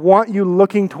because I want you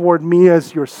looking toward me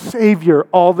as your Savior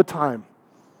all the time.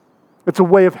 It's a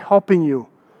way of helping you.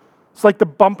 It's like the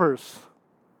bumpers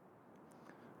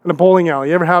in a bowling alley.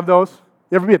 You ever have those?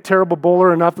 You ever be a terrible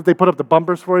bowler enough that they put up the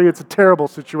bumpers for you? It's a terrible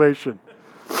situation.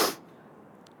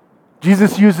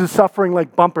 Jesus uses suffering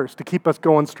like bumpers to keep us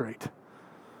going straight.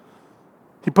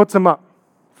 He puts them up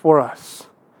for us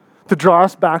to draw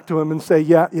us back to him and say,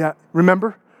 yeah,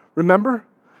 remember?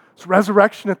 There's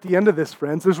resurrection at the end of this,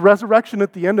 friends. There's resurrection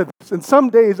at the end of this. And some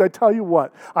days, I tell you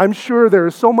what, I'm sure there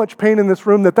is so much pain in this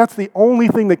room that that's the only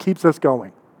thing that keeps us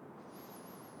going.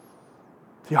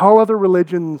 See, all other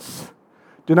religions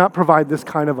do not provide this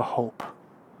kind of a hope.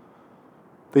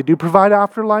 They do provide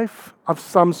afterlife of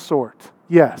some sort.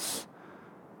 Yes,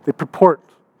 they purport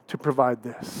to provide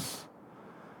this.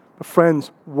 But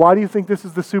friends, why do you think this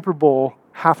is the Super Bowl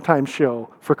halftime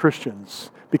show for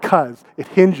Christians? Because it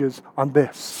hinges on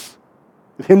this.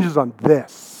 It hinges on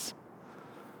this.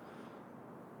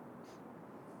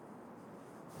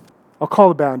 I'll call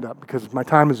the band up because my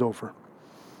time is over.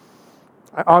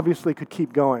 I obviously could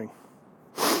keep going,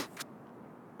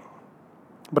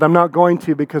 But I'm not going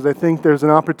to, because I think there's an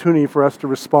opportunity for us to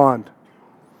respond.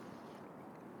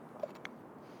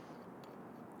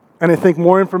 And I think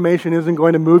more information isn't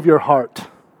going to move your heart.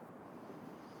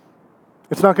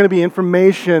 It's not going to be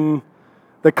information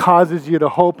that causes you to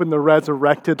hope in the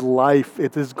resurrected life.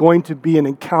 It is going to be an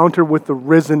encounter with the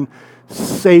risen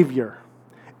Savior.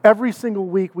 Every single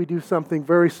week we do something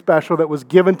very special that was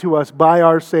given to us by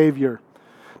our Savior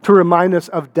to remind us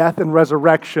of death and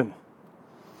resurrection.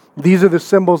 These are the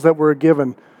symbols that were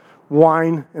given: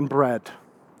 wine and bread,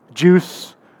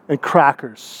 juice and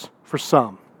crackers for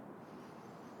some.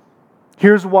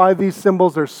 Here's why these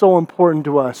symbols are so important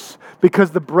to us.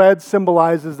 Because the bread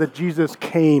symbolizes that Jesus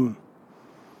came.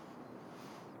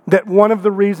 That one of the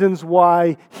reasons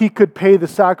why he could pay the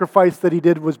sacrifice that he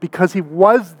did was because he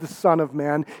was the Son of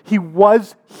Man. He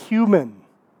was human.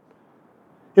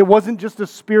 It wasn't just a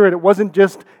spirit. It wasn't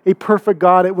just a perfect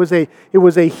God. It was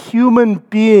a human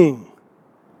being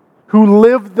who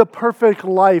lived the perfect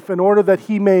life in order that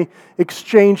he may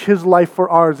exchange his life for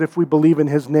ours if we believe in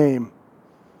his name.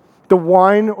 The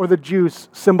wine or the juice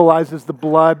symbolizes the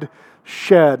blood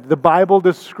shed. The Bible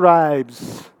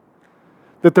describes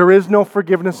that there is no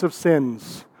forgiveness of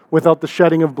sins without the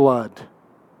shedding of blood.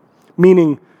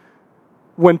 Meaning,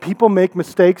 when people make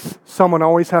mistakes, someone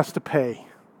always has to pay.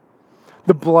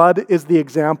 The blood is the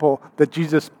example that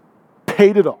Jesus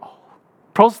paid it all.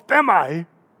 Prosthemi,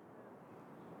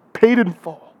 paid in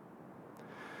full.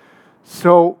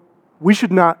 So we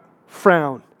should not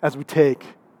frown as we take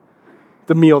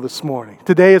the meal this morning.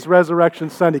 Today is Resurrection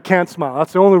Sunday. Can't smile.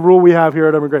 That's the only rule we have here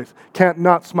at Urban Grace. Can't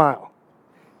not smile.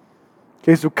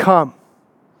 Okay, so come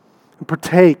and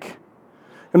partake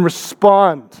and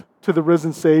respond to the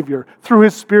risen Savior. Through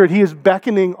His Spirit, He is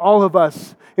beckoning all of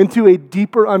us into a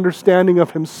deeper understanding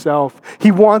of Himself.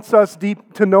 He wants us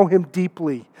to know Him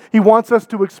deeply. He wants us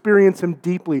to experience Him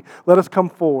deeply. Let us come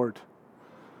forward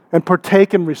and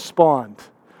partake and respond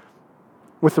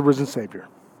with the risen Savior.